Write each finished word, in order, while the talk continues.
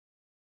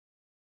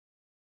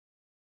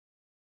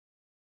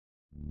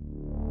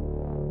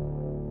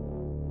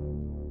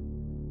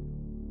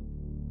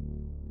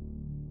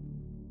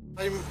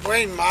I'm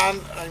Wayne Mann,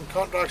 I'm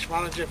Contracts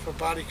Manager for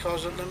Barry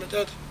Cosset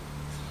Limited.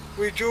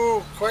 We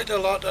do quite a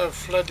lot of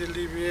flood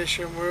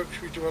alleviation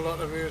works, we do a lot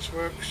of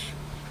earthworks,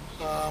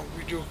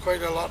 we do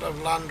quite a lot of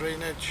land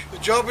drainage. The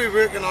job we're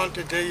working on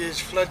today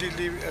is flood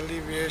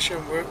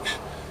alleviation works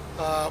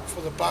for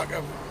the back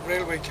of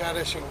Railway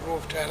Terrace and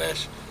Grove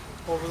Terrace.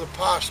 Over the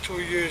past 2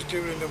 years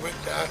during the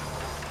winter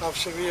of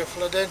severe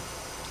flooding.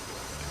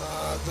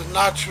 The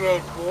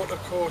natural water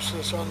course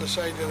that's on the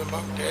side of the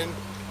mountain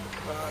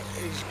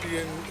is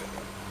being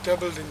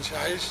doubled in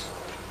size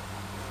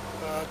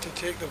to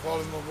take the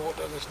volume of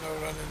water that's now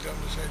running down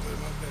the side of the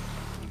mountain.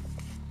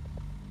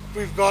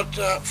 We've got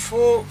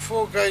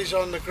four guys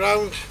on the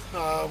ground,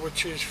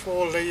 which is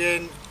 4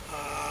 laying.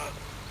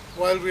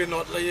 While we're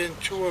not laying,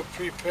 2 are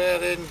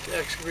preparing,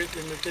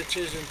 excavating the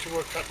ditches, and 2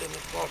 are cutting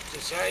across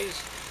the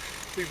sides.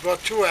 We've got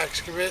 2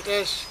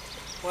 excavators,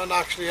 one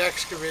actually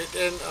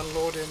excavating and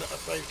loading a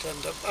 5-ton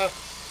dumper,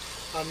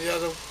 and the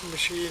other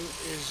machine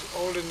is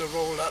holding the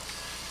roll up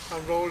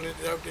and rolling it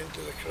out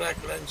into the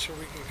correct length so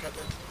we can cut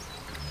it.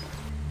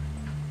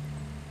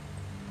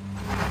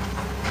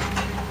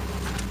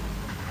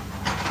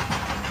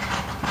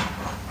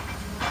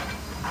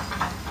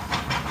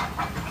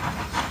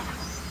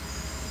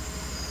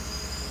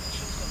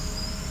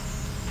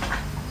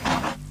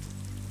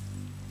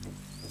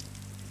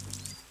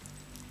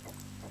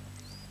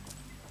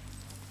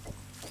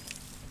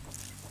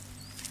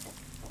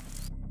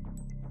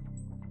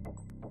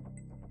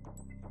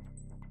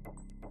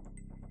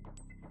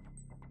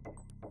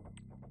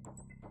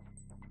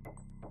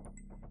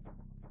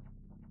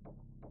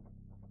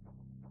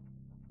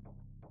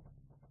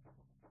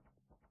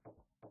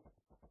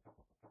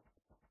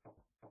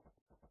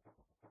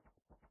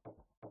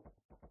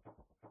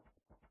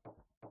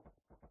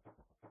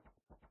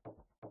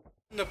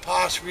 In the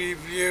past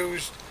we've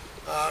used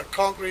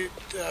concrete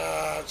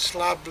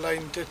slab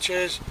line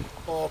ditches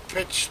or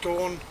pitch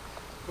stone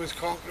with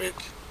concrete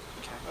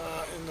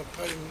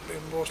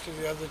in most of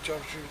the other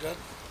jobs we've done.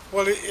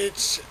 Well,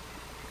 it's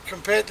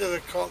compared to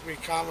the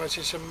concrete canvas,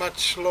 it's a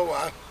much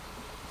slower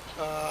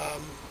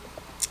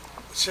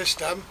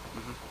system.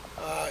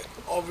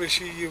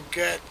 Obviously you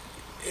get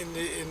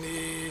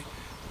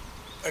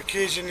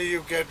occasionally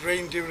you get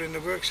rain during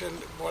the works, and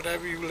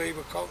whatever you lay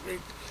with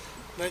concrete,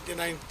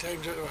 99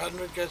 times out of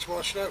 100 gets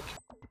washed out.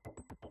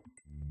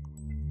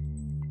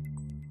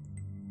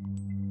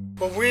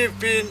 But we've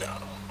been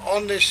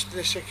on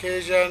this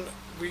occasion,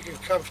 we can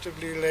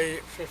comfortably lay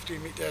 50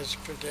 metres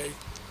per day,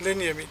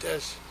 linear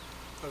metres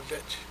of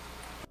ditch.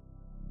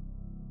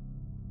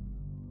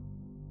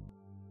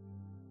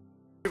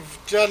 We've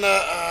done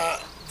a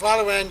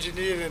value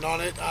engineering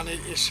on it, and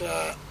it's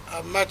a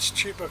much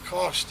cheaper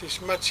cost, it's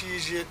much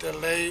easier to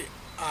lay,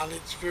 and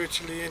it's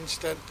virtually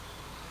instant.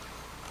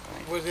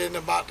 Within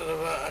a matter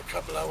of a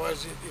couple of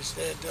hours it's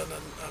there done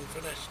and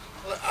finished.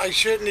 I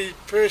certainly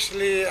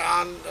personally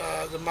and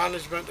the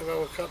management of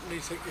our company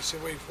think it's the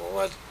way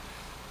forward.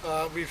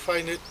 We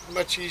find it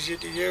much easier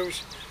to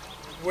use.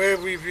 Where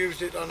we've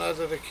used it on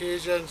other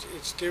occasions,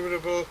 it's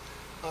durable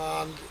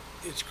and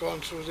it's gone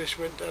through this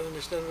winter and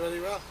it's done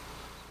very well.